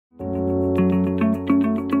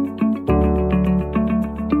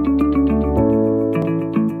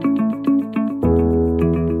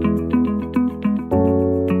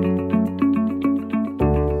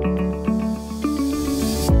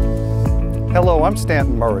Hello, I'm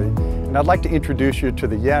Stanton Murray, and I'd like to introduce you to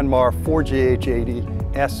the Yanmar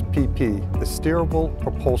 4Jh80 Spp, the Steerable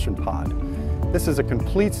Propulsion Pod. This is a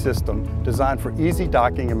complete system designed for easy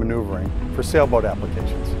docking and maneuvering for sailboat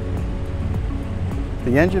applications.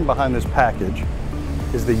 The engine behind this package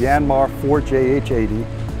is the Yanmar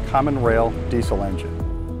 4Jh80 Common Rail diesel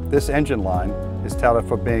engine. This engine line is touted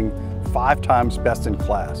for being 5 times best in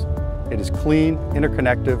class. It is clean,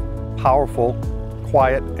 interconnected, powerful,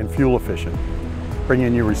 quiet, and fuel efficient,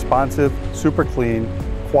 bringing you responsive, super clean,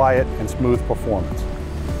 quiet, and smooth performance.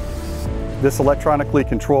 This electronically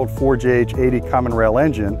controlled 4Jh80 Common Rail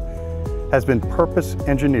engine has been purpose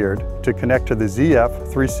engineered to connect to the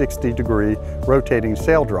ZF 360-degree rotating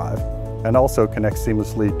sail drive and also connects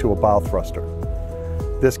seamlessly to a bow thruster.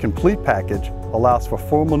 This complete package allows for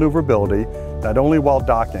full maneuverability not only while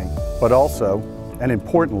docking, but also, and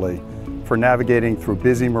importantly, for navigating through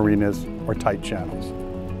busy marinas or tight channels.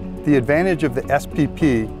 The advantage of the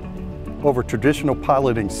SPP over traditional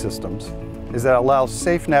piloting systems is that it allows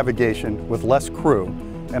safe navigation with less crew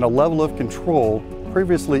and a level of control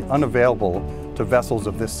previously unavailable to vessels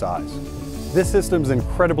of this size. This system is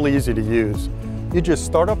incredibly easy to use. You just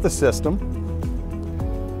start up the system,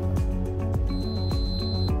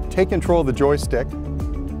 take control of the joystick,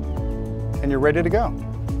 and you're ready to go.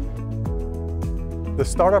 The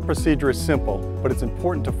startup procedure is simple, but it's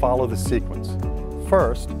important to follow the sequence.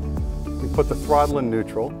 First, we put the throttle in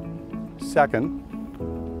neutral. Second,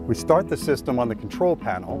 we start the system on the control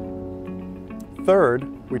panel. Third,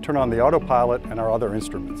 we turn on the autopilot and our other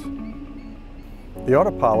instruments. The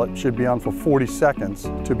autopilot should be on for 40 seconds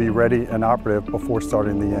to be ready and operative before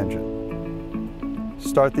starting the engine.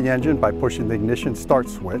 Start the engine by pushing the ignition start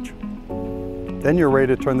switch. Then you're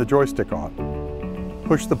ready to turn the joystick on.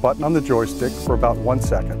 Push the button on the joystick for about 1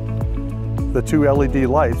 second. The 2 LED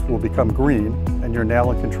lights will become green and you're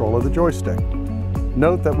now in control of the joystick.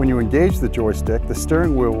 Note that when you engage the joystick, the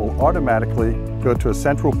steering wheel will automatically go to a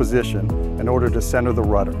central position in order to center the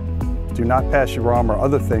rudder. Do not pass your arm or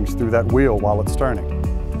other things through that wheel while it's turning.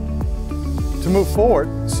 To move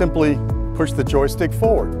forward, simply push the joystick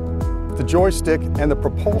forward. The joystick and the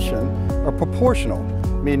propulsion are proportional,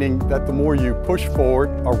 meaning that the more you push forward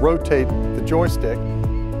or rotate the joystick,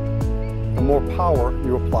 the more power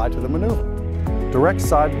you apply to the maneuver. Direct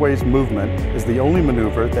sideways movement is the only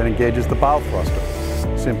maneuver that engages the bow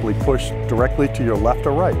thruster. Simply push directly to your left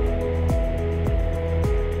or right.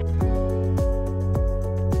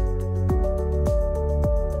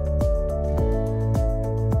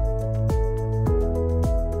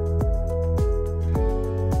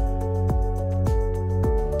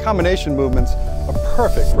 Combination movements are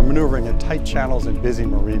perfect for maneuvering in tight channels and busy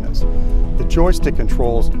marinas. The joystick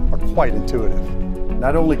controls are quite intuitive.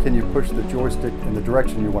 Not only can you push the joystick in the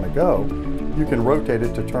direction you want to go, you can rotate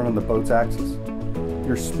it to turn on the boat's axis.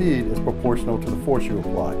 Your speed is proportional to the force you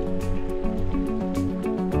apply.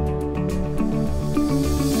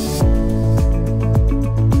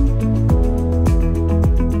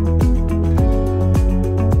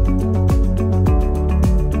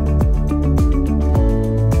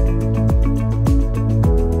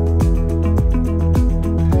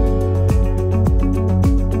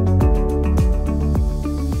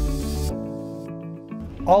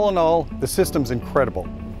 All in all, the system's incredible.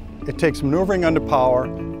 It takes maneuvering under power,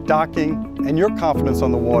 docking, and your confidence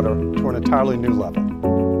on the water to an entirely new level.